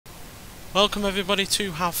Welcome everybody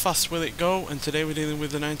to How Fast Will It Go, and today we're dealing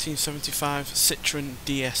with the 1975 Citroën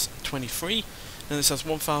DS23. Now this has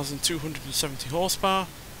 1,270 horsepower,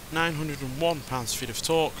 901 pounds-feet of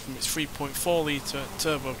torque from its 3.4 litre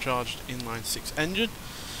turbocharged inline-6 engine.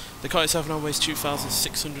 The car itself now weighs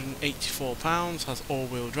 2,684 pounds, has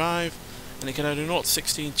all-wheel drive, and it can do 0 to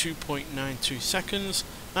 60 in 2.92 seconds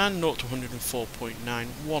and 0 to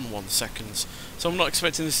 104.911 seconds. So I'm not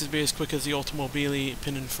expecting this to be as quick as the Automobili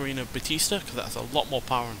Pininfarina Battista, because that has a lot more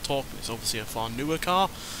power and torque, and it's obviously a far newer car,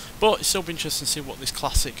 but it's still be interesting to see what this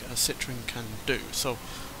classic Citroën can do. So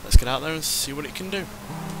let's get out there and see what it can do.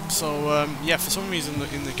 So yeah, for some reason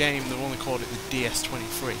in the game they've only called it the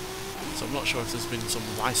DS23, so I'm not sure if there's been some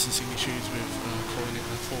licensing issues with calling it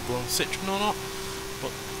a full-blown Citroën or not,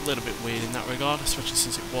 but a little bit weird in that regard, especially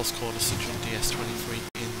since it was called a Citroën DS23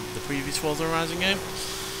 in the previous Forza Horizon game.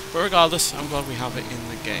 But regardless, I'm glad we have it in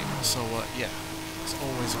the game. So yeah, it's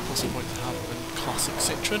always a plus point to have a classic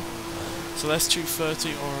Citroën. So there's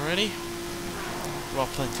 230 already. There are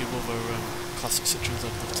plenty of other classic Citroëns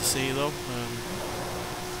I'd love to see though.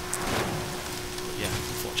 But yeah,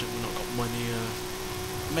 unfortunately we've not got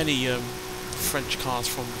many French cars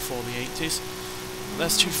from before the 80s.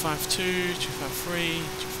 There's 252, 253,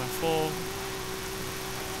 254.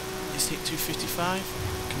 Let's hit 255.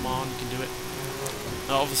 Come on, you can do it.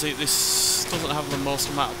 Now obviously this doesn't have the most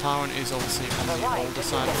amount of power and it is obviously on the older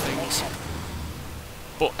side of things.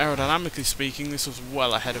 But aerodynamically speaking, this was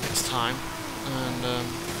well ahead of its time. And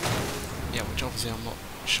yeah, which obviously I'm not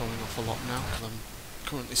showing off a lot now because I'm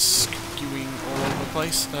currently skewing all over the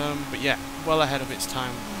place. But yeah, well ahead of its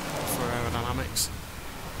time for aerodynamics.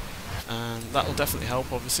 And that will definitely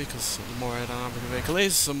help, obviously, because the more aerodynamic a vehicle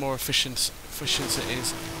is, the more efficient it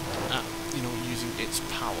is at, using its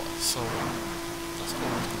power. So that's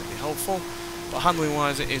always going to be helpful. But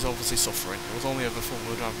handling-wise, it is obviously suffering. It was only ever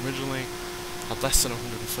front-wheel drive originally, had less than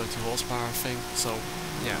 130 horsepower, I think. So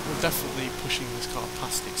yeah, we're definitely pushing this car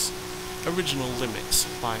past its original limits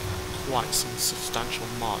by quite some substantial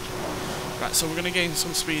margin. Right, so we're going to gain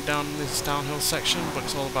some speed down this downhill section, but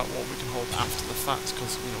it's all about what we can hold after the fact,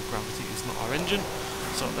 because gravity is not our engine.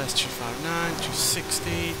 So there's 259,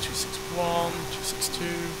 260, 261, 262.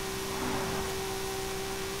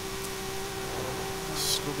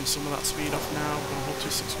 Scrubbing some of that speed off now. We're going to hold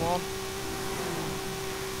 261.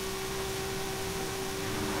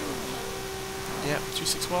 Yep,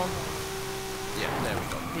 261. Yeah, there we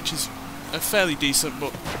go. Which is fairly decent,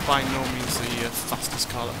 but by no means the fastest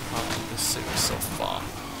car that we've had in this series so far.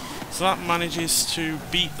 So that manages to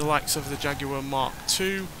beat the likes of the Jaguar Mark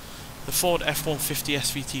II, the Ford F-150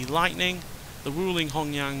 SVT Lightning, the ruling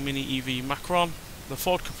Hongyang Mini EV Macron, the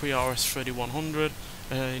Ford Capri RS 3100,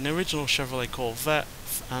 an original Chevrolet Corvette,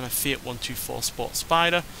 and a Fiat 124 Sport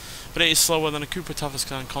Spider. But it is slower than a Cooper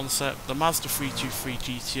Tavascan Concept, the Mazda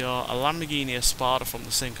 323 GTR, a Lamborghini Espada from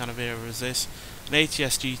the same kind of era as this, an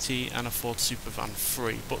ATS GT, and a Ford Supervan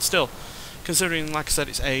 3. But still, considering, like I said,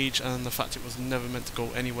 its age and the fact it was never meant to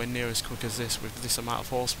go anywhere near as quick as this with this amount of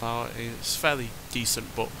horsepower, it's fairly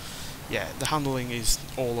decent. But yeah, the handling is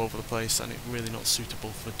all over the place and it's really not suitable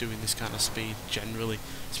for doing this kind of speed generally,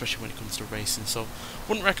 especially when it comes to racing. So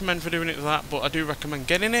wouldn't recommend for doing it with that, but I do recommend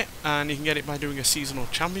getting it, and you can get it by doing a seasonal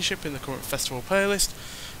championship in the current festival playlist.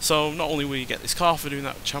 So not only will you get this car for doing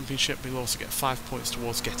that championship, but you'll also get 5 points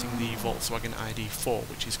towards getting the Volkswagen ID4,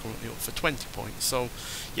 which is currently up for 20 points. So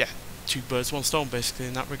yeah, two birds, one stone basically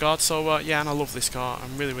in that regard. So yeah, and I love this car.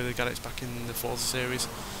 I'm really glad it's back in the Forza series,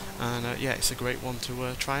 and yeah, it's a great one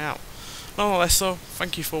to try out. Nonetheless, so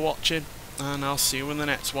thank you for watching, and I'll see you in the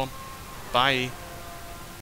next one. Bye.